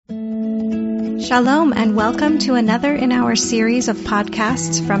Shalom and welcome to another in our series of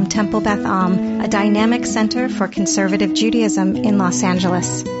podcasts from Temple Beth Am, a dynamic center for conservative Judaism in Los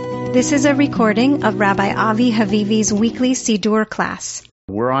Angeles. This is a recording of Rabbi Avi Havivi's weekly Siddur class.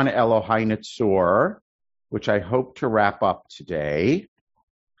 We're on Elohai Netzor, which I hope to wrap up today.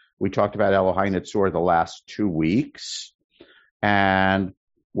 We talked about Elohai Netzor the last 2 weeks, and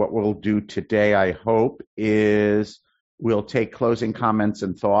what we'll do today, I hope, is we'll take closing comments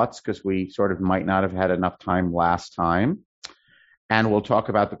and thoughts because we sort of might not have had enough time last time. And we'll talk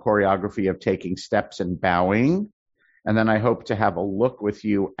about the choreography of taking steps and bowing. And then I hope to have a look with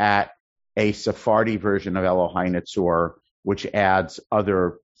you at a Sephardi version of Elohai Netzor, which adds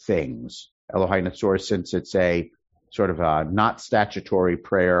other things. Elohai Netzor, since it's a sort of a not statutory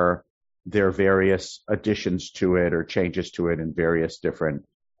prayer, there are various additions to it or changes to it in various different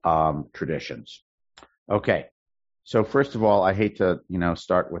traditions. Okay. So first of all, I hate to,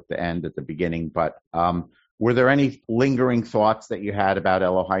 start with the end at the beginning, but were there any lingering thoughts that you had about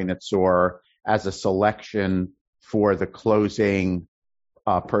Elohai Netzor as a selection for the closing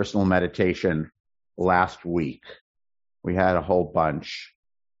personal meditation last week? We had a whole bunch.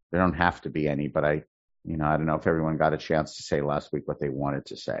 There don't have to be any, but I don't know if everyone got a chance to say last week what they wanted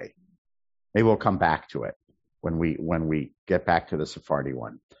to say. Maybe we'll come back to it when we get back to the Sephardi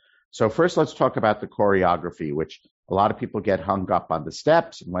one. So first, let's talk about the choreography, which a lot of people get hung up on the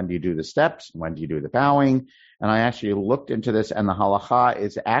steps. And when do you do the steps? And when do you do the bowing? And I actually looked into this, and the halacha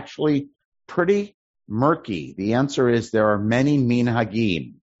is actually pretty murky. The answer is there are many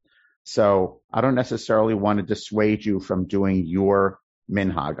minhagim. So I don't necessarily want to dissuade you from doing your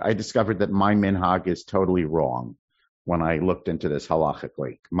minhag. I discovered that my minhag is totally wrong when I looked into this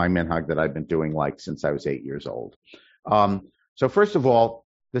halachically. My minhag that I've been doing since I was 8 years old. So first of all,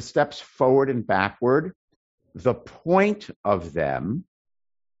 the steps forward and backward, the point of them,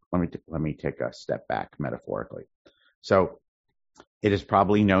 let me take a step back metaphorically. So it is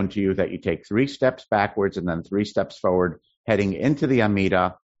probably known to you that you take 3 steps backwards and then 3 steps forward heading into the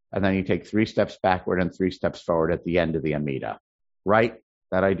Amidah, and then you take 3 steps backward and 3 steps forward at the end of the Amidah, right?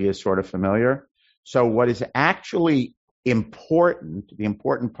 That idea is sort of familiar. So what is actually important, the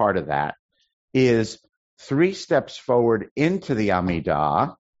important part of that, is 3 steps forward into the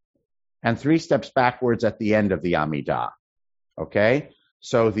Amidah and 3 steps backwards at the end of the Amidah. Okay?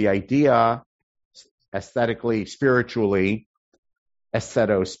 So the idea, aestheto-spiritually,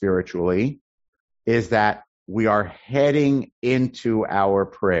 is that we are heading into our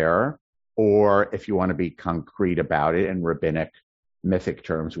prayer, or if you want to be concrete about it in rabbinic, mythic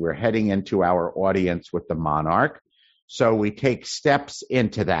terms, we're heading into our audience with the monarch. So we take steps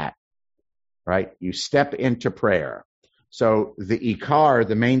into that, right? You step into prayer. So the ikar,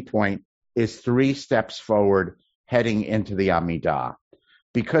 the main point, is 3 steps forward heading into the Amidah.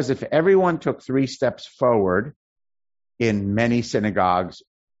 Because if everyone took 3 steps forward in many synagogues,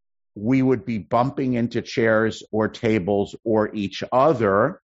 we would be bumping into chairs or tables or each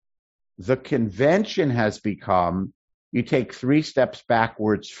other. The convention has become you take 3 steps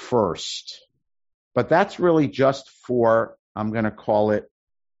backwards first. But that's really just for, I'm going to call it,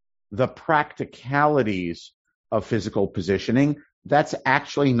 the practicalities of physical positioning. That's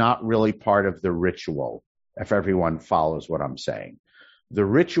actually not really part of the ritual, if everyone follows what I'm saying. The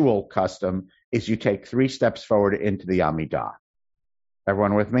ritual custom is you take 3 steps forward into the Amidah.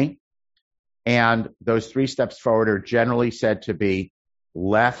 Everyone with me? And those 3 steps forward are generally said to be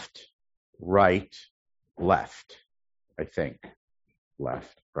left, right, left. I think.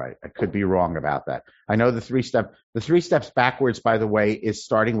 Left, right. I could be wrong about that. I know the 3 steps backwards, by the way, is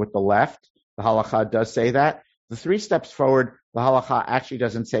starting with the left. The halakha does say that. The 3 steps forward, the halakha actually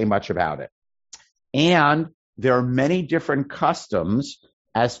doesn't say much about it. And there are many different customs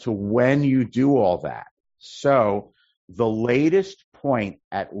as to when you do all that. So the latest point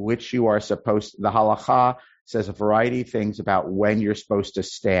at which you are supposed to, the halakha says a variety of things about when you're supposed to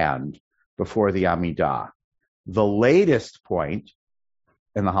stand before the Amidah. The latest point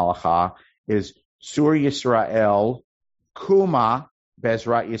in the halakha is Sur Yisrael, Kuma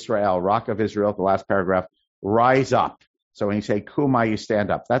Bezrat Yisrael, Rock of Israel, the last paragraph, rise up. So when you say Kuma, you stand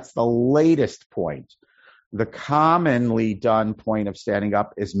up. That's the latest point. The commonly done point of standing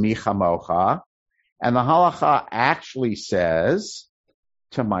up is Michamocha. And the halakha actually says,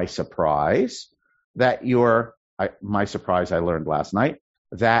 to my surprise, that my surprise I learned last night,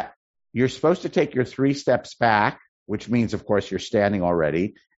 that you're supposed to take your 3 steps back, which means, of course, you're standing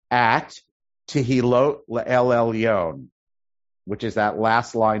already, at Tehilot Le'el Elyon, which is that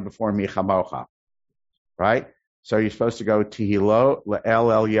last line before Michamocha, right? So you're supposed to go Tehilot Le'el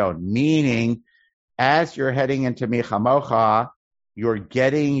Elyon, meaning as you're heading into Michamocha, you're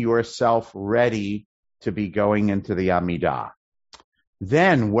getting yourself ready to be going into the Amidah.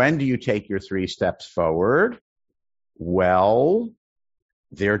 Then when do you take your 3 steps forward? Well,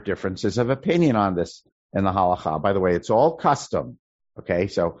 there are differences of opinion on this in the halakha. By the way, it's all custom. Okay,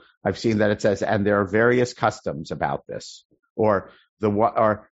 so I've seen that it says, and there are various customs about this. Or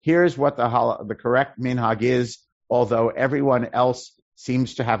here's what the correct minhag is, although everyone else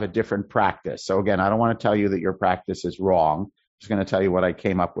seems to have a different practice. So again, I don't want to tell you that your practice is wrong. I'm just going to tell you what I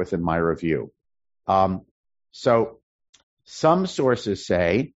came up with in my review. So some sources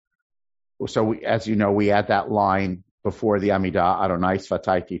say, as you know, we add that line before the Amidah, Adonai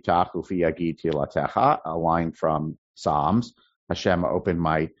Sfatai Titach Ufi Yagid Tilatecha, a line from Psalms. Hashem, open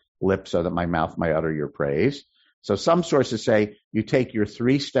my lips so that my mouth might utter your praise. So some sources say you take your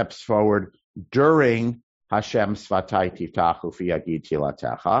 3 steps forward during Hashem Sfatai Titach Ufi Yagid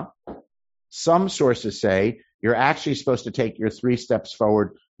Tilatecha. Some sources say you're actually supposed to take your 3 steps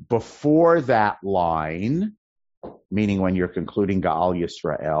forward before that line, meaning when you're concluding Ga'al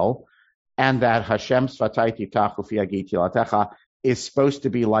Yisrael, and that Hashem Sfatai Titach Ufi Yagid Tilatecha is supposed to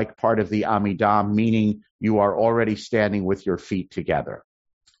be like part of the Amidah, meaning you are already standing with your feet together.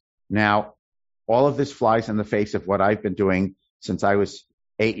 Now, all of this flies in the face of what I've been doing since I was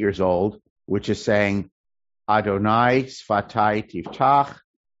 8 years old, which is saying, Adonai Sfatai Tiftach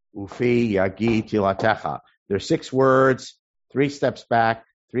Ufi Yagid Tilatecha. There's 6 words, 3 steps back,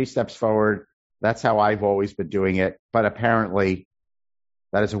 3 steps forward. That's how I've always been doing it. But apparently,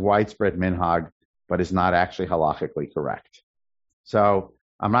 that is a widespread minhag, but is not actually halachically correct. So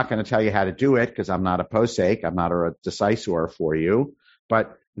I'm not going to tell you how to do it because I'm not a posek, I'm not a decisor for you.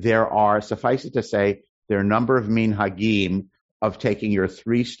 But suffice it to say, there are a number of minhagim of taking your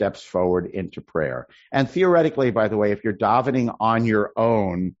 3 steps forward into prayer. And theoretically, by the way, if you're davening on your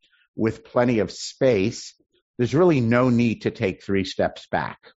own with plenty of space, there's really no need to take 3 steps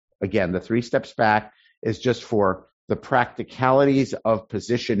back. Again, the 3 steps back is just for the practicalities of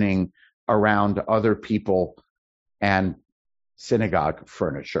positioning around other people and synagogue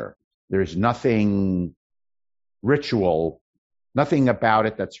furniture. There's nothing ritual, nothing about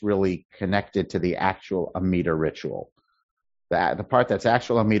it that's really connected to the actual Amidah ritual. The part that's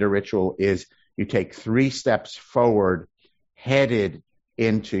actual Amidah ritual is you take 3 steps forward, headed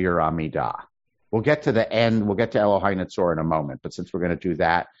into your Amidah. We'll get to the end. We'll get to Elohai Netzor in a moment. But since we're going to do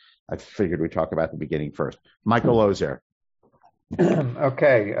that, I figured we'd talk about the beginning first. Michael Ozer.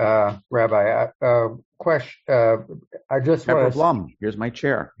 Okay, Rabbi. Question. I just want to. Blum. Here's my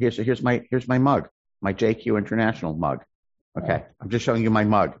chair. Here's my mug. My JQ International mug. Okay, I'm just showing you my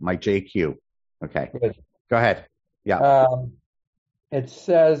mug, my JQ. Okay, good. Go ahead. Yeah. It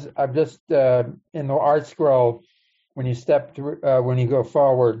says I'm just in the art scroll when you step through, when you go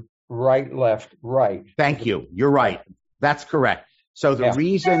forward, right, left, right. Thank you. You're right. That's correct. So the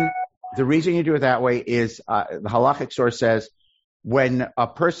reason you do it that way is the halachic source says when a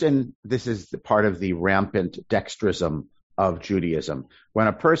person, this is part of the rampant dexterism of Judaism, when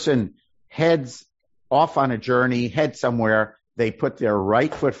a person heads off on a journey, head somewhere, they put their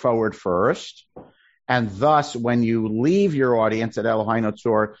right foot forward first, and thus when you leave your audience at Elohai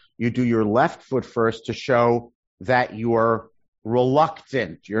Netzor, you do your left foot first to show that you're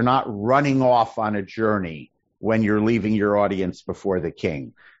reluctant, you're not running off on a journey when you're leaving your audience before the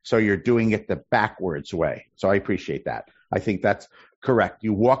king. So you're doing it the backwards way. So I appreciate that. I think that's correct.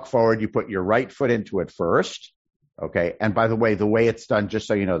 You walk forward, you put your right foot into it first. Okay. And by the way it's done, just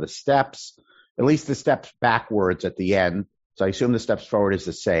so you know, the steps, at least the steps backwards at the end. So I assume the steps forward is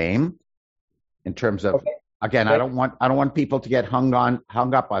the same in terms of, again, I don't want people to get hung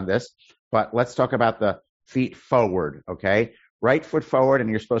up on this, but let's talk about the feet forward. Okay. Right foot forward, and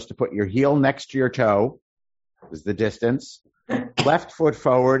you're supposed to put your heel next to your toe, is the distance. Left foot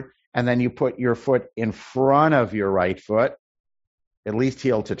forward, and then you put your foot in front of your right foot, at least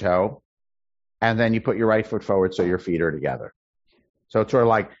heel to toe, and then you put your right foot forward so your feet are together. So it's sort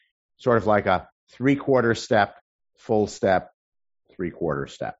of like a 3/4 step, full step, 3/4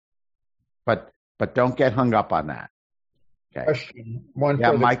 step. But don't get hung up on that. Okay. Question.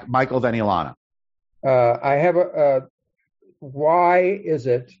 Michael, then Ilana. I have why is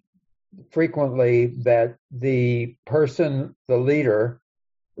it frequently that the person, the leader,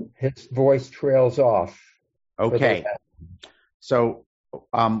 his voice trails off? Okay. So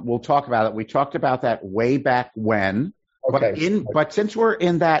we'll talk about it. We talked about that way back when. Okay. But since we're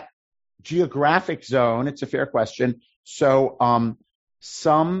in that geographic zone, it's a fair question. So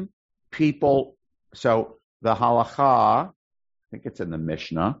some people, so the halacha, I think it's in the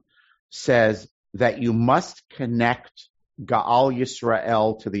Mishnah, says that you must connect Ga'al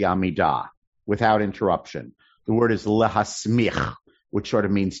Yisrael to the Amidah without interruption. The word is lehasmich. which sort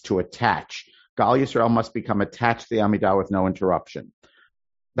of means to attach. Gal Yisrael must become attached to the Amidah with no interruption.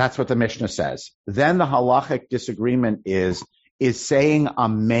 That's what the Mishnah says. Then the halachic disagreement is saying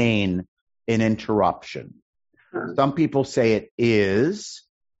Amen an interruption? Some people say it is.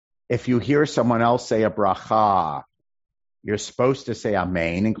 If you hear someone else say a bracha, you're supposed to say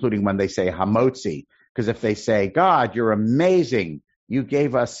Amen, including when they say Hamotzi. Because if they say, God, you're amazing, you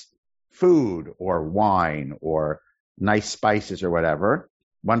gave us food or wine or nice spices or whatever,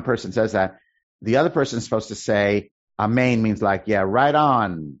 one person says that, the other person is supposed to say, Amen means like, yeah, right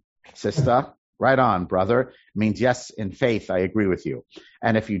on, sister, right on, brother. It means, yes, in faith, I agree with you.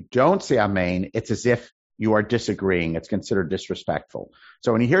 And if you don't say Amen, it's as if you are disagreeing. It's considered disrespectful.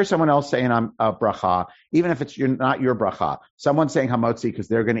 So when you hear someone else saying a bracha, even if it's not your bracha, someone saying Hamotzi because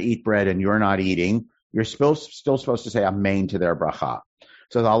they're going to eat bread and you're not eating, you're still supposed to say Amen to their bracha.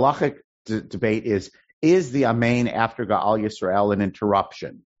 So the halachic debate is the Amen after Gal Yisrael an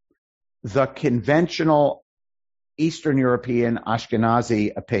interruption? The conventional Eastern European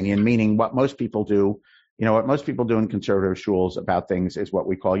Ashkenazi opinion, meaning what most people do, what most people do in conservative shuls about things is what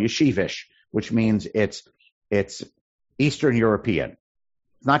we call yeshivish, which means it's Eastern European.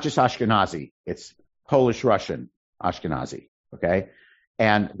 It's not just Ashkenazi. It's Polish Russian Ashkenazi. Okay.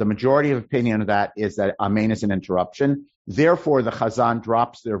 And the majority of opinion of that is that Amen is an interruption. Therefore, the Chazan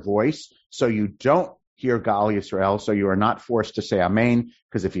drops their voice so you don't hear Gal Yisrael, so you are not forced to say Amen,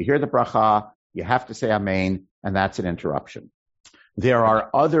 because if you hear the bracha, you have to say Amen, and that's an interruption. There are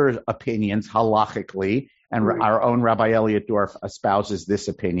other opinions halachically, and our own Rabbi Elliot Dorff espouses this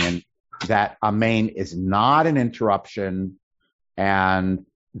opinion, that Amen is not an interruption, and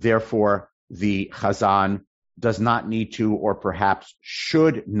therefore the Chazan does not need to, or perhaps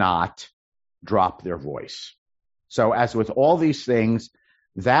should not, drop their voice. So as with all these things,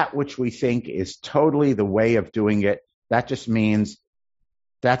 that which we think is totally the way of doing it, that just means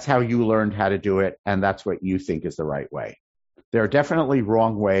that's how you learned how to do it, and that's what you think is the right way. There are definitely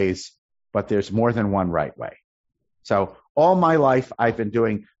wrong ways, but there's more than one right way. So all my life, I've been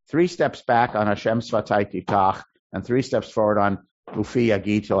doing 3 steps back on Hashem Svatai Tiftach and 3 steps forward on Ufi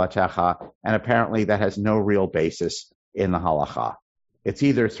Yagi Tilatecha, and apparently that has no real basis in the halacha. It's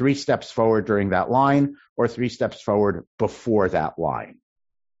either 3 steps forward during that line or 3 steps forward before that line.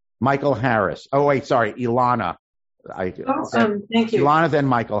 Michael Harris. Oh, wait, sorry, Ilana. Thank you. Ilana, then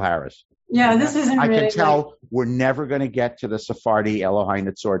Michael Harris. Yeah, this isn't I really can tell we're never going to get to the Sephardi Elohai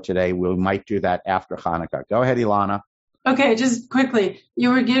Nitzor today. We might do that after Hanukkah. Go ahead, Ilana. Okay, just quickly.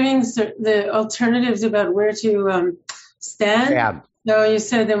 You were giving the alternatives about where to stand. So you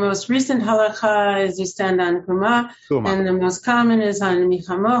said the most recent halacha is you stand on Kuma, and the most common is on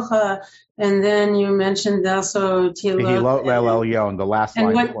Michamocha, and then you mentioned also Tehilot Le'el Elyon, the last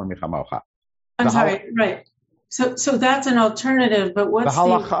line before Michamocha. I'm sorry, right. So that's an alternative, but what's the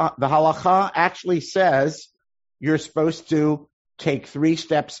halacha actually says you're supposed to take 3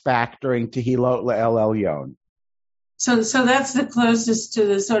 steps back during Tehilot Le'el Elyon. So that's the closest to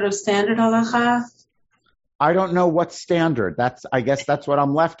the sort of standard halacha? I don't know what's standard. I guess that's what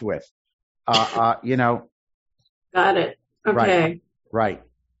I'm left with. Got it. Okay. Right.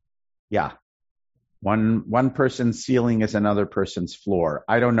 Yeah. One person's ceiling is another person's floor.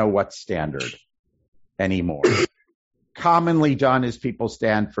 I don't know what's standard anymore. Commonly done is people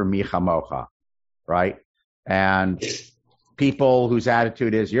stand for Michamocha, right? And people whose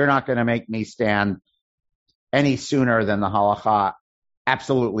attitude is, you're not going to make me stand any sooner than the halacha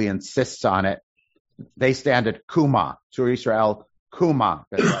absolutely insists on it. They stand at Kuma, Tzur Yisrael, Kuma,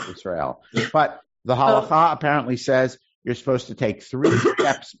 Israel. But the halacha apparently says you're supposed to take 3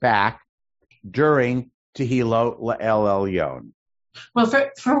 steps back during Tehilot Le'el Elyon. Well,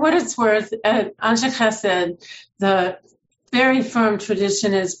 for what it's worth, at Anshe Chesed, the very firm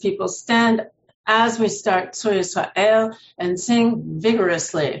tradition is people stand as we start Tzur Yisrael and sing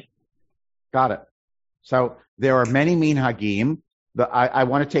vigorously. Got it. So there are many minhagim. I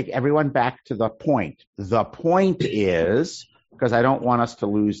want to take everyone back to the point. The point is, because I don't want us to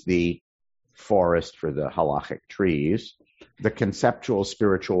lose the forest for the halachic trees, the conceptual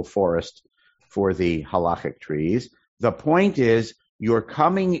spiritual forest for the halachic trees. The point is, you're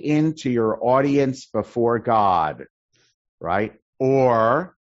coming into your audience before God, right?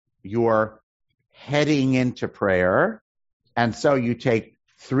 Or you're heading into prayer. And so you take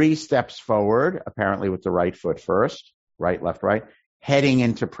 3 steps forward, apparently with the right foot first, right, left, right, heading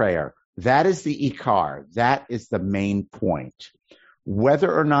into prayer. That is the ikar. That is the main point.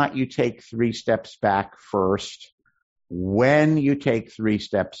 Whether or not you take 3 steps back first, when you take 3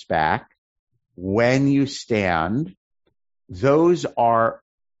 steps back, when you stand, those are,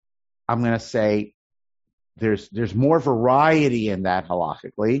 I'm going to say, there's more variety in that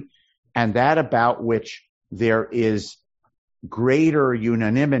halachically, and that about which there is greater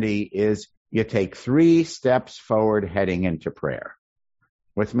unanimity is you take 3 steps forward heading into prayer.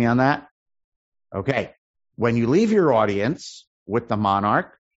 With me on that? Okay. When you leave your audience with the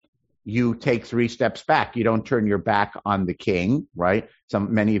monarch, you take 3 steps back. You don't turn your back on the king, right?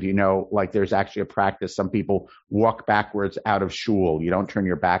 Many of you know, like there's actually a practice. Some people walk backwards out of shul. You don't turn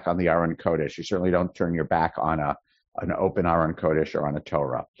your back on the Aron Kodesh. You certainly don't turn your back on an open Aron Kodesh or on a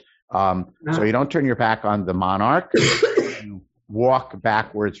Torah. So you don't turn your back on the monarch. You walk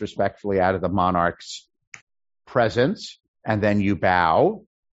backwards respectfully out of the monarch's presence, and then you bow.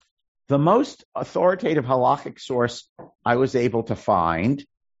 The most authoritative halachic source I was able to find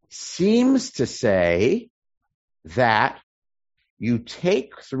seems to say that you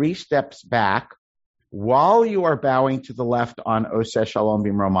take 3 steps back while you are bowing to the left on Oseh Shalom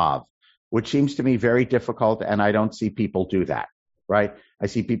Bimromav, which seems to me very difficult, and I don't see people do that, right? I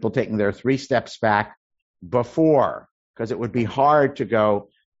see people taking their 3 steps back before, because it would be hard to go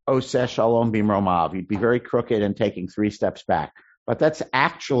Oseh Shalom Bimromav. You'd be very crooked in taking 3 steps back. But that's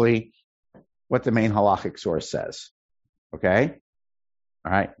actually what the main halachic source says, okay?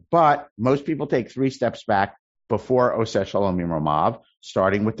 All right, but most people take 3 steps back before Oseh Shalom Bimromav,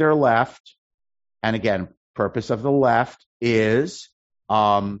 starting with their left. And again, purpose of the left is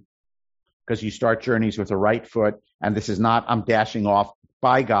because you start journeys with the right foot, and this is not I'm dashing off,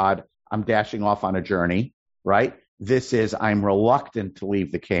 by God, I'm dashing off on a journey, right? This is I'm reluctant to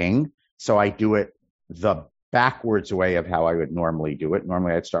leave the king, so I do it the backwards way of how I would normally do it.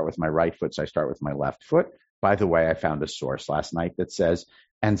 Normally I'd start with my right foot, so I start with my left foot. By the way, I found a source last night that says,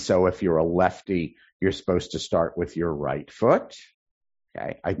 and so if you're a lefty, you're supposed to start with your right foot.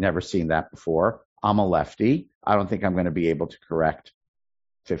 Okay, I'd never seen that before. I'm a lefty. I don't think I'm going to be able to correct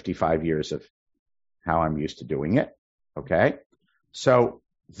 55 years of how I'm used to doing it. Okay, so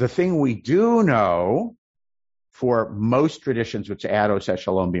the thing we do know for most traditions which add Oseh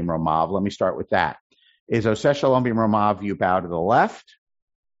Shalom Bimromav, let me start with that, is Oseh Shalom Bimromav, you bow to the left.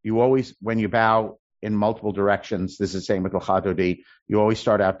 You always, when you bow in multiple directions, this is the same with Lecha Dodi, you always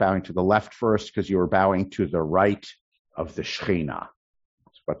start out bowing to the left first because you are bowing to the right of the Shekhinah.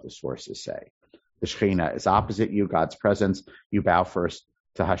 That's what the sources say. The Shekhinah is opposite you, God's presence. You bow first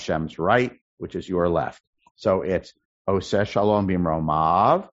to Hashem's right, which is your left. So it's Oseh Shalom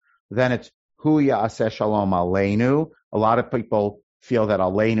Bimromav. Then it's Hu Ya'aseh Shalom Aleinu. A lot of people think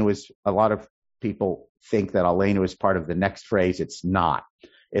that Aleinu is part of the next phrase. It's not.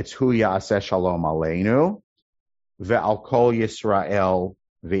 It's Hu Ya'aseh Shalom Aleinu ve'al kol Yisrael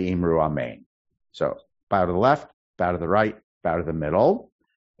ve'imru Amen. So bow to the left, bow to the right, bow to the middle.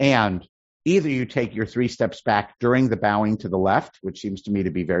 And either you take your 3 steps back during the bowing to the left, which seems to me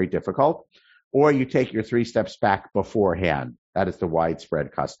to be very difficult, or you take your 3 steps back beforehand. That is the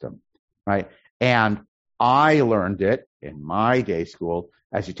widespread custom, right? And I learned it in my day school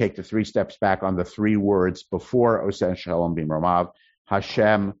as you take the 3 steps back on the 3 words before Oseh Shalom Bimromav,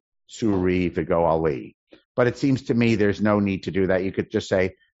 Hashem, Suri, Vigo Ali. But it seems to me there's no need to do that. You could just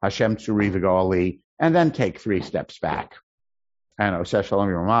say Hashem, Suri, Vigo Ali, and then take 3 steps back. And Oseh Shalom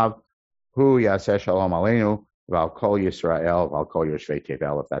Bimromav, Hu Ya'aseh Shalom Aleinu, Val Kol Yisrael, Val Kol Yoshvei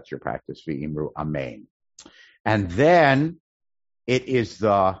Tevel, if that's your practice, V'imru Amen. And then it is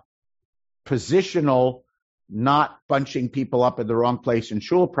the positional, not bunching people up in the wrong place in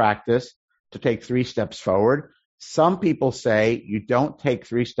shul practice to take 3 steps forward. Some people say you don't take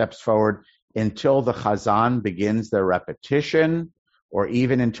 3 steps forward until the Chazan begins their repetition or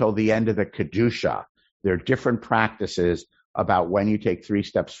even until the end of the Kedusha. There are different practices about when you take 3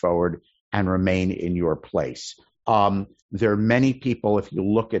 steps forward and remain in your place. There are many people, if you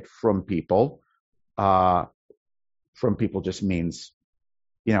look at from people just means,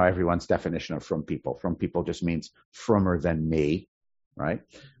 everyone's definition of from people. From people just means frommer than me, right?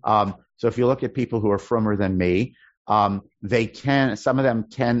 So if you look at people who are frommer than me, some of them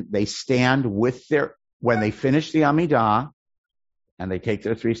they stand when they finish the Amidah and they take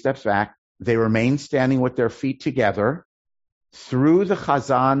their 3 steps back, they remain standing with their feet together through the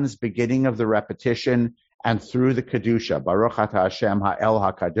Chazan's beginning of the repetition and through the Kedusha, Baruch Atah Hashem Ha'el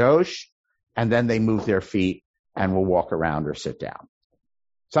HaKadosh, and then they move their feet and will walk around or sit down.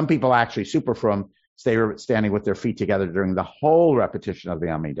 Some people actually, super frum, stay standing with their feet together during the whole repetition of the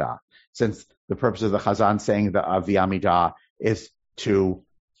Amidah, since the purpose of the Chazan saying of the Amidah is to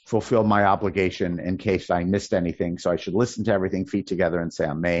fulfill my obligation in case I missed anything, so I should listen to everything, feet together, and say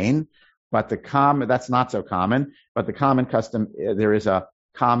Amen. But that's not so common. But the common custom, there is a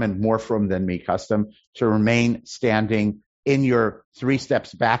common, more frum than me custom to remain standing in your 3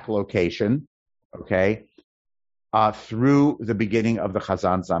 steps back location, okay, through the beginning of the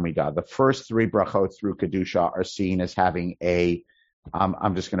Chazan's Amidah. The first three brachot through Kedusha are seen as having a,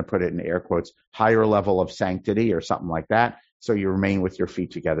 I'm just going to put it in air quotes, higher level of sanctity or something like that. So you remain with your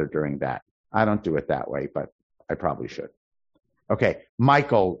feet together during that. I don't do it that way, but I probably should. Okay,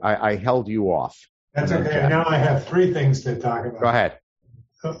 Michael, I held you off. That's okay. Now I have three things to talk about. Go ahead.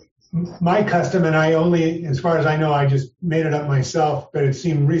 My custom, and I only, as far as I know, I just made it up myself, but it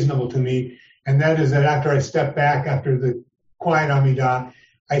seemed reasonable to me. And that is that after I step back, after the quiet Amidah,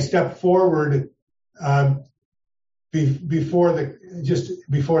 I step forward before the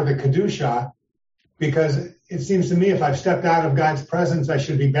Kedusha, because it seems to me if I've stepped out of God's presence, I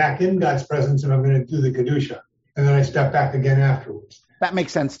should be back in God's presence if I'm going to do the Kedusha. And then I step back again afterwards. That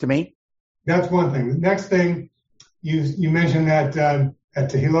makes sense to me. That's one thing. The next thing, you mentioned that at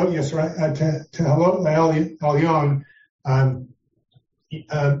Tehilot Elyon,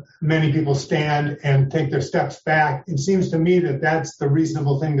 many people stand and take their steps back. It seems to me that that's the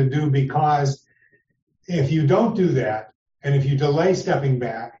reasonable thing to do, because if you don't do that, and if you delay stepping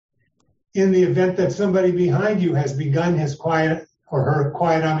back, in the event that somebody behind you has begun his quiet or her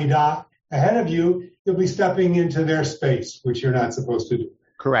quiet Amidah ahead of you, you'll be stepping into their space, which you're not supposed to do.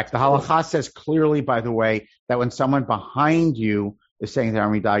 Correct. The halakha says clearly, by the way, that when someone behind you is saying the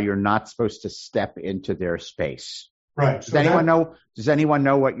Amidah, you're not supposed to step into their space. Right. Does anyone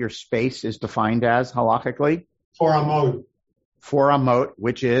know what your space is defined as halachically? 4 amot. 4 amot,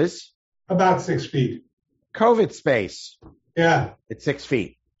 which is? About 6 feet. COVID space. Yeah. It's 6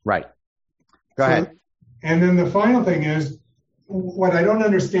 feet. Right. Go ahead. And then the final thing is, what I don't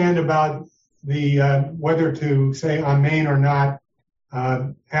understand about the whether to say Amen or not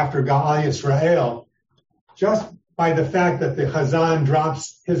after Ga'al Yisrael, just by the fact that the Chazan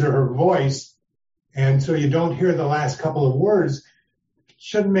drops his or her voice, and so you don't hear the last couple of words,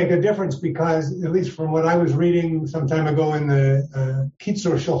 shouldn't make a difference, because at least from what I was reading some time ago in the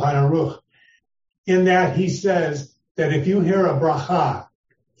Kitzur Shulchan Aruch, in that he says that if you hear a bracha,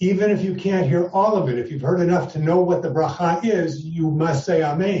 even if you can't hear all of it, if you've heard enough to know what the bracha is, you must say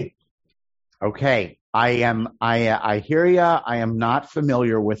Amen. Okay. I hear you. I am not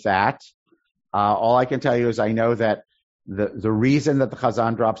familiar with that. All I can tell you is I know that the reason that the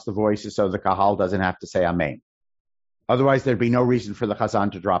Chazan drops the voice is so the Kahal doesn't have to say Amen. Otherwise, there'd be no reason for the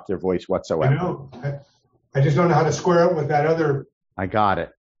Chazan to drop their voice whatsoever. I know. I just don't know how to square it with that other. I got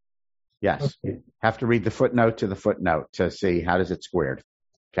it. Yes. Okay. Have to read the footnote to the footnote to see how does it squared.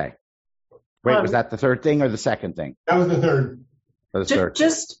 Okay. Wait, was that the third thing or the second thing? That was the third.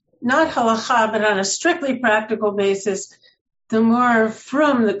 Just not halacha, but on a strictly practical basis, the more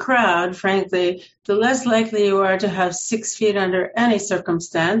from the crowd, frankly, the less likely you are to have 6 feet under any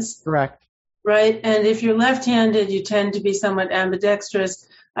circumstance. Correct. Right? And if you're left-handed, you tend to be somewhat ambidextrous.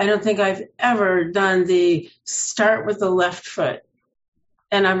 I don't think I've ever done the start with the left foot.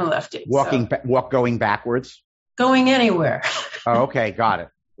 And I'm a lefty. Going backwards? Going anywhere. Oh, okay. Got it.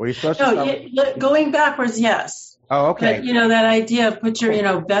 Were you supposed to going backwards, yes. Oh, okay. But, that idea of put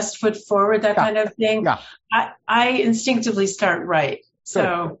your, best foot forward, that kind of thing. Yeah. I instinctively start right.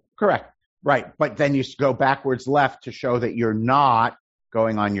 So correct. Right. But then you go backwards left to show that you're not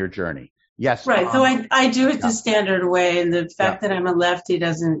going on your journey. Yes. Right. So I do it the standard way, and the fact that I'm a lefty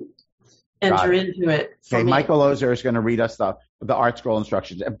doesn't enter into it. Okay. Michael Ozer is going to read us the Art Scroll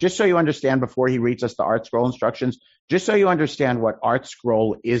instructions. Just so you understand, before he reads us the Art Scroll instructions, just so you understand what Art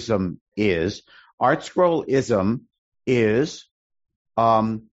Scroll-ism is. Art Scroll-ism is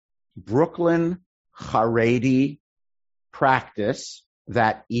Brooklyn Haredi practice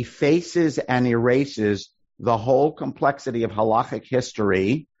that effaces and erases the whole complexity of halachic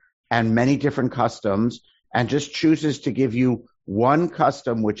history and many different customs, and just chooses to give you one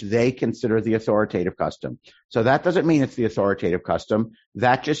custom which they consider the authoritative custom. So that doesn't mean it's the authoritative custom.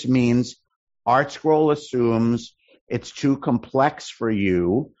 That just means Art Scroll assumes it's too complex for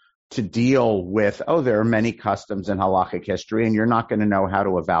you to deal with, there are many customs in halachic history and you're not going to know how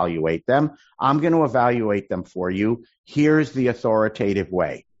to evaluate them. I'm going to evaluate them for you. Here's the authoritative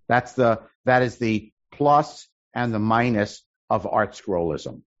way. That is the plus and the minus of Art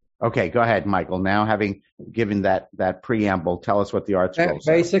Scrollism. Okay, go ahead, Michael. Now, having given that preamble, tell us what the Art Scroll says.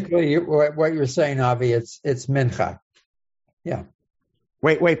 Basically, what you're saying, Avi, it's mincha. Yeah.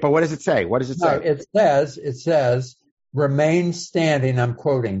 Wait, but what does it say? What does it say? It says, remain standing, I'm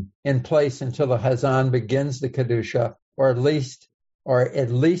quoting, in place until the Chazan begins the Kedusha, or at least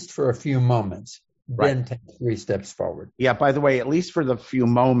for a few moments. Right. Then take 3 steps forward. Yeah, by the way, at least for the few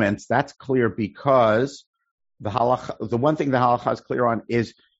moments, that's clear, because the one thing the halakha is clear on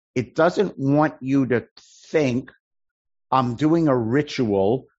is it doesn't want you to think I'm doing a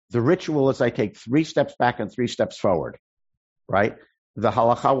ritual The ritual is I take 3 steps back and 3 steps forward, right? The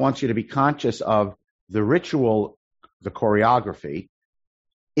halakha wants you to be conscious of the ritual, the choreography,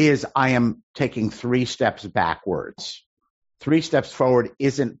 is I am taking 3 steps backwards. 3 steps forward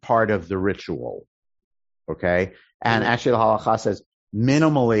isn't part of the ritual, okay? And actually the halakha says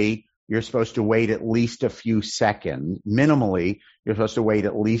minimally you're supposed to wait at least a few seconds. Minimally, you're supposed to wait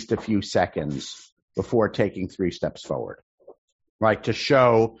at least a few seconds before taking 3 steps forward, right? To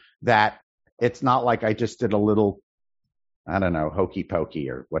show that it's not like I just did a little, I don't know, hokey pokey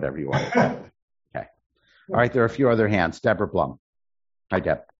or whatever you want to call it. Okay. All right, there are a few other hands. Deborah Blum. Hi,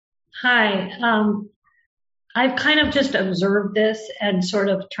 Deb. Hi. I've kind of just observed this and sort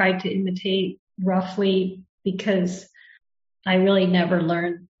of tried to imitate roughly because I really never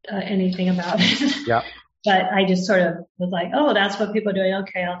learned anything about it. Yeah. But I just sort of was like, oh, that's what people are doing.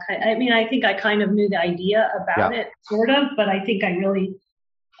 Okay. I mean, I think I kind of knew the idea about it, sort of, but I think I really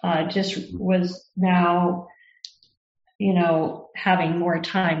just was now, having more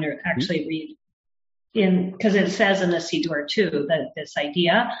time to actually read because it says in the Siddur too, that this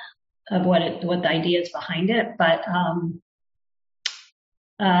idea of what the idea is behind it. But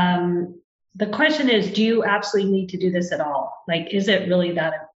the question is, do you absolutely need to do this at all? Like, is it really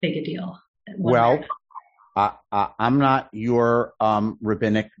that big a deal? Well, I'm not your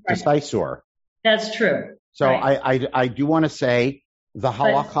rabbinic decisor. That's true. So I do want to say the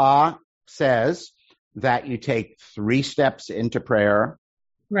halakha says that you take 3 steps into prayer.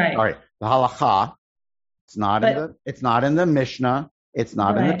 Right. All right. The halakha, it's not in the Mishnah, it's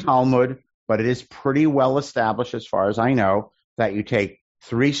not in the Talmud, but it is pretty well established as far as I know that you take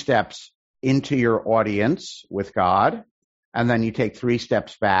 3 steps into your audience with God, and then you take 3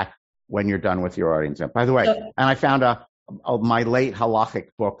 steps back when you're done with your audience. By the way, and I found my late halachic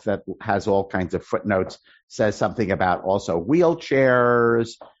book that has all kinds of footnotes says something about also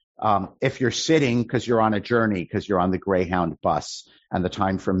wheelchairs. If you're sitting because you're on a journey, because you're on the Greyhound bus and the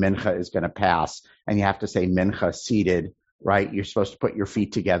time for mincha is going to pass and you have to say mincha seated, right? You're supposed to put your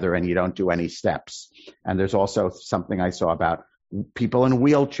feet together and you don't do any steps. And there's also something I saw about people in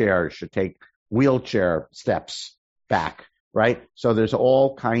wheelchairs should take wheelchair steps back, right? So there's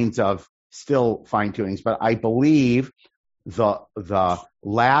all kinds of still fine tunings, but I believe the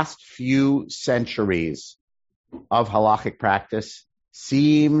last few centuries of halachic practice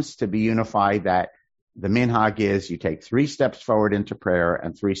seems to be unified that the minhag is you take 3 steps forward into prayer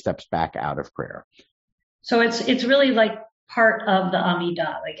and 3 steps back out of prayer. So it's really like part of the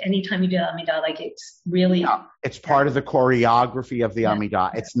Amidah. Like anytime you do Amidah, like it's really... Yeah, it's part of the choreography of the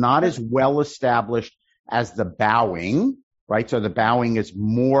Amidah. It's not as well established as the bowing, right? So the bowing is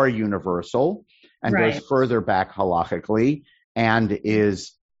more universal and goes further back halachically and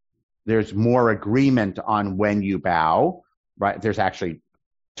there's more agreement on when you bow, right? There's actually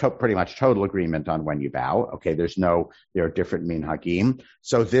pretty much total agreement on when you bow. Okay, there are different minhagim.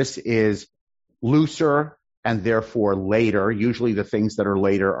 So this is looser and therefore later. Usually the things that are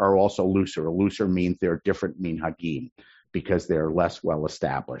later are also looser. Looser means they're different minhagim because they're less well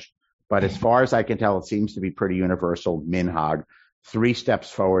established. But as far as I can tell, it seems to be pretty universal minhag. 3 steps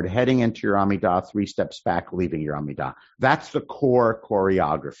forward, heading into your Amidah, 3 steps back, leaving your Amidah. That's the core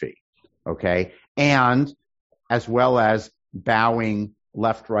choreography, okay? And as well as bowing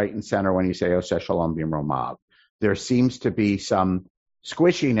left, right, and center when you say Oseh Shalom B'Mromav. There seems to be some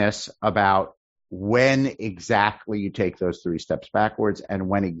squishiness about when exactly you take those 3 steps backwards and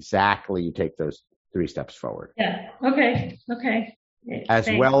when exactly you take those 3 steps forward. Yeah, okay. As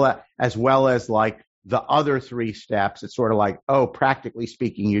well as like the other 3 steps, it's sort of like, practically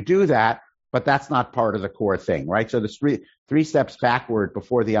speaking, you do that, but that's not part of the core thing, right? So the 3 steps backward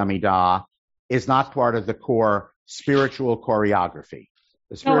before the Amidah is not part of the core spiritual choreography.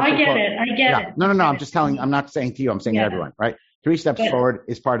 I get it. No, I'm just telling, I'm not saying to you, I'm saying to everyone, right? 3 steps forward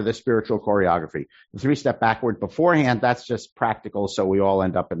is part of the spiritual choreography. The 3 step backward beforehand, that's just practical, so we all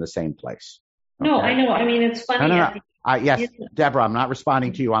end up in the same place. Okay? No, I know. I mean, it's funny. No. Yes, Deborah, I'm not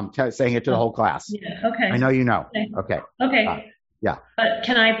responding to you. I'm saying it to the whole class. Yeah, okay. I know you know. Okay. Yeah. But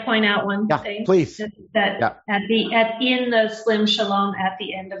can I point out one thing? Please. That in the Slim Shalom at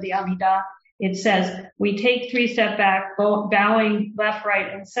the end of the Amidah, it says we take 3 steps back, bowing left,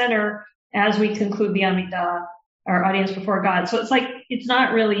 right, and center as we conclude the Amidah, our audience before God. So it's like it's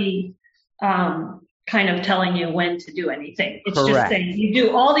not really kind of telling you when to do anything. It's just saying you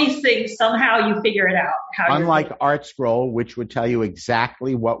do all these things, somehow you figure it out. Unlike Art Scroll, which would tell you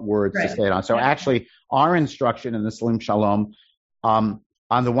exactly what words to say it on. So actually, our instruction in the Slim Shalom, on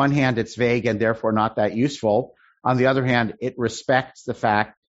the one hand, it's vague and therefore not that useful. On the other hand, it respects the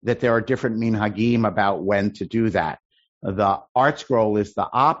fact that there are different minhagim about when to do that. The Art Scroll is the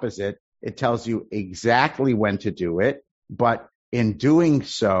opposite. It tells you exactly when to do it, but in doing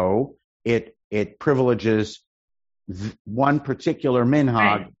so, it privileges one particular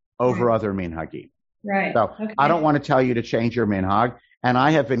minhag over other minhagim. Right. So I don't want to tell you to change your minhag. And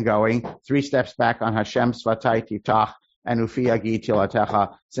I have been going 3 steps back on Hashem Svatai Tifach and Ufi Agi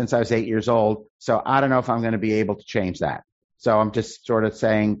Tilatecha since I was 8 years old. So I don't know if I'm going to be able to change that. So I'm just sort of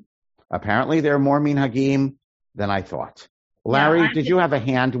saying, apparently there are more minhagim than I thought. Larry, did you have a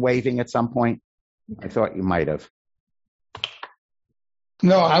hand waving at some point? I thought you might have.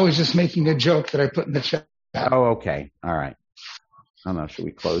 No, I was just making a joke that I put in the chat. Oh, okay. All right. I don't know. Should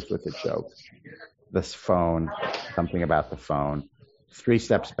we close with a joke? This phone, something about the phone. 3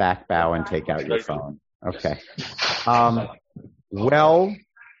 steps back, bow, and take out your phone. Okay. Well,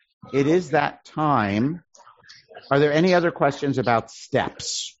 it is that time. Are there any other questions about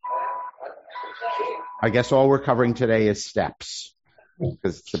steps? I guess all we're covering today is steps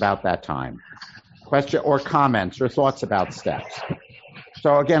because it's about that time. Question or comments or thoughts about steps?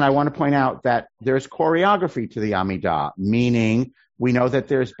 So again, I want to point out that there's choreography to the Amidah, meaning we know that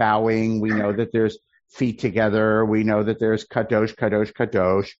there's bowing, we know that there's feet together, we know that there's kadosh, kadosh,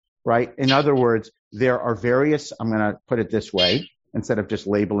 kadosh, right? In other words, there are various, I'm going to put it this way, instead of just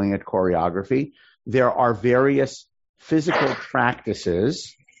labeling it choreography, there are various physical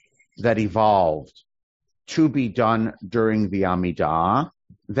practices that evolved to be done during the Amidah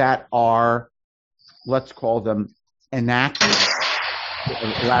that are, let's call them enacted.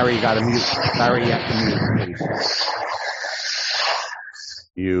 Larry, you got to mute. Larry, you have to mute, please.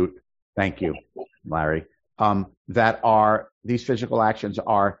 Mute. Thank you, Larry. These physical actions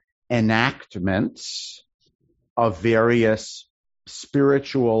are enactments of various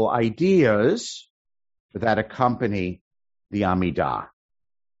spiritual ideas that accompany the Amidah,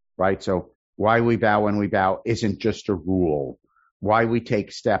 right? So why we bow when we bow isn't just a rule. Why we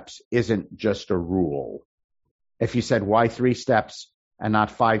take steps isn't just a rule. If you said why 3 steps and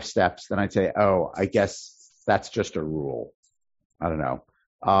not 5 steps, then I'd say, oh, I guess that's just a rule. I don't know.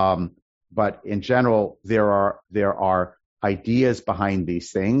 But in general, there are ideas behind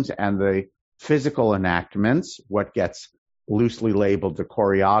these things, and the physical enactments, what gets loosely labeled the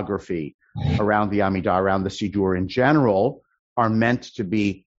choreography around the Amidah, around the Siddur in general, are meant to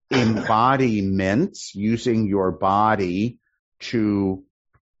be embodiments, using your body to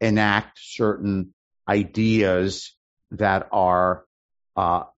enact certain ideas that are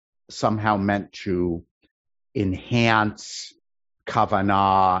somehow meant to enhance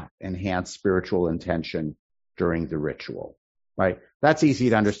kavanah, enhance spiritual intention during the ritual, right? That's easy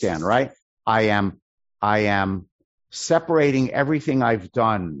to understand, right? I am separating everything I've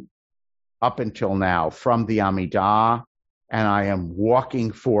done up until now from the Amidah, and I am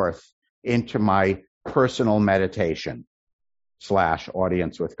walking forth into my personal meditation /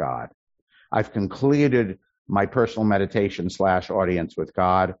 audience with God. I've concluded my personal meditation / audience with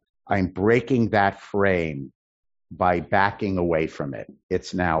God. I'm breaking that frame by backing away from it.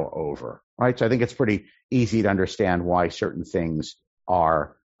 It's now over, right? So I think it's pretty easy to understand why certain things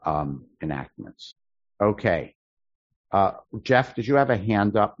are enactments. Okay. Jeff, did you have a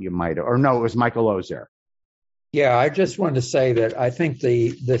hand up? You might have, or no, it was Michael Ozer. Yeah, I just wanted to say that I think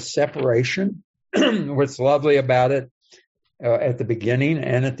the separation, what's lovely about it at the beginning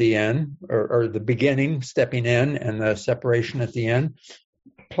and at the end, or the beginning stepping in and the separation at the end,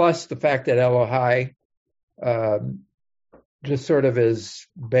 plus the fact that Elohai just sort of is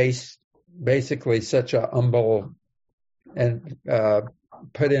basically such a humble and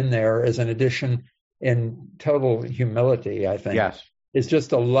put in there as an addition in total humility, I think. Yes. It's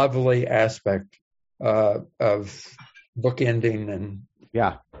just a lovely aspect of bookending and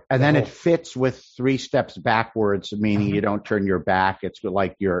yeah. And then it fits with 3 steps backwards, meaning you don't turn your back. It's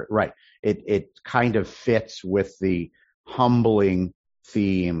like you're right. It kind of fits with the humbling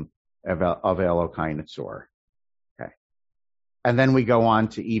theme of Elokai Netzor. Okay. And then we go on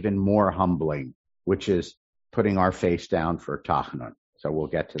to even more humbling, which is putting our face down for Tachnun. So we'll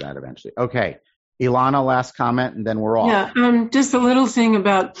get to that eventually. Okay. Ilana, last comment, and then we're off. Yeah, just a little thing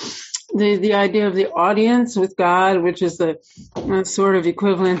about the idea of the audience with God, which is the sort of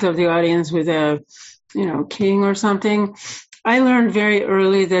equivalent of the audience with a, king or something. I learned very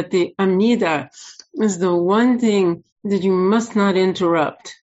early that the Amidah is the one thing that you must not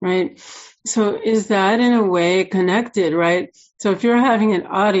interrupt, right? So is that in a way connected, right? So if you're having an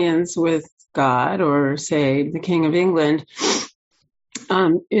audience with God or, say, the King of England,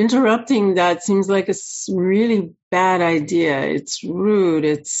 interrupting that seems like a really bad idea. It's rude.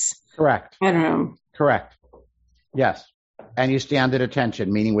 It's correct. I don't know. Correct. Yes. And you stand at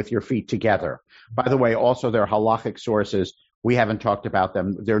attention, meaning with your feet together. By the way, also there are halachic sources. We haven't talked about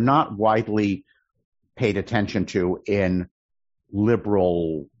them. They're not widely paid attention to in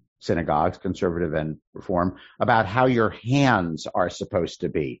liberal synagogues, conservative and reform, about how your hands are supposed to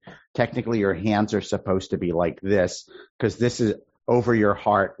be. Technically, your hands are supposed to be like this, because this is over your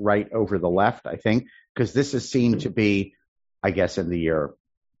heart, right over the left, I think, because this is seen to be, I guess, in the year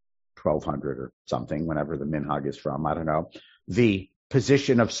 1200 or something, whenever the minhag is from, I don't know, the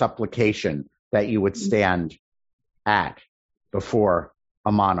position of supplication that you would stand at before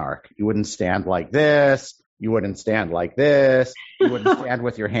a monarch. You wouldn't stand like this. You wouldn't stand like this. You wouldn't stand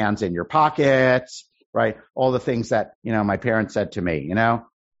with your hands in your pockets, right? All the things that, my parents said to me,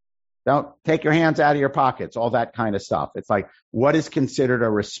 don't take your hands out of your pockets, all that kind of stuff. It's like, what is considered a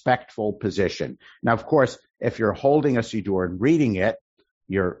respectful position? Now, of course, if you're holding a siddur and reading it,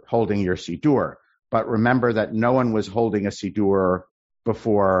 you're holding your siddur. But remember that no one was holding a siddur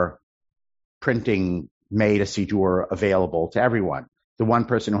before printing made a siddur available to everyone. The one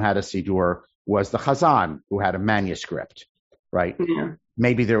person who had a siddur was the chazan, who had a manuscript, right? Yeah.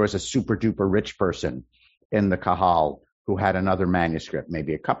 Maybe there was a super duper rich person in the kahal who had another manuscript,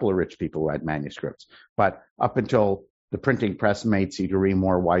 maybe a couple of rich people who had manuscripts. But up until the printing press made siddurim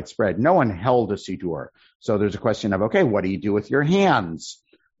more widespread, no one held a siddur. So there's a question of, okay, what do you do with your hands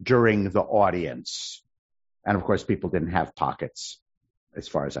during the audience? And of course, people didn't have pockets, as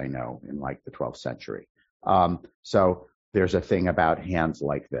far as I know, in like the 12th century. So there's a thing about hands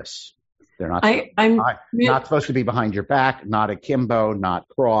like this. They're not, not supposed to be behind your back, not akimbo, not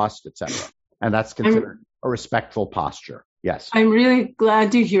crossed, etc. And that's considered a respectful posture. Yes. I'm really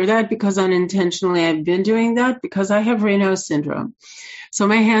glad to hear that, because unintentionally I've been doing that because I have Raynaud's syndrome. So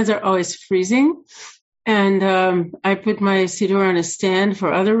my hands are always freezing. And I put my siddur on a stand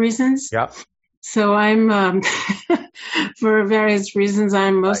for other reasons. Yep. So I'm, for various reasons,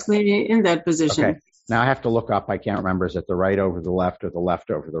 I'm mostly in that position. Okay. Now I have to look up. I can't remember. Is it the right over the left or the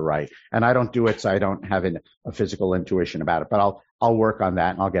left over the right? And I don't do it, so I don't have a physical intuition about it. But I'll work on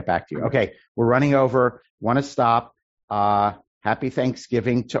that, and I'll get back to you. Okay, we're running over. Want to stop. Happy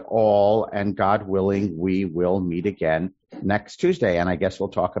Thanksgiving to all, and God willing, we will meet again next Tuesday. And I guess we'll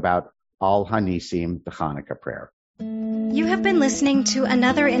talk about Al Hanisim, the Hanukkah prayer. You have been listening to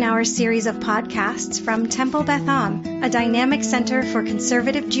another in our series of podcasts from Temple Beth Am, a dynamic center for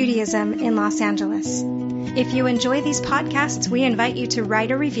conservative Judaism in Los Angeles. If you enjoy these podcasts, we invite you to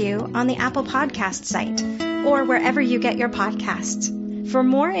write a review on the Apple Podcast site or wherever you get your podcasts. For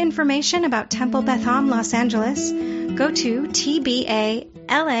more information about Temple Beth Am Los Angeles, go to tbala.org.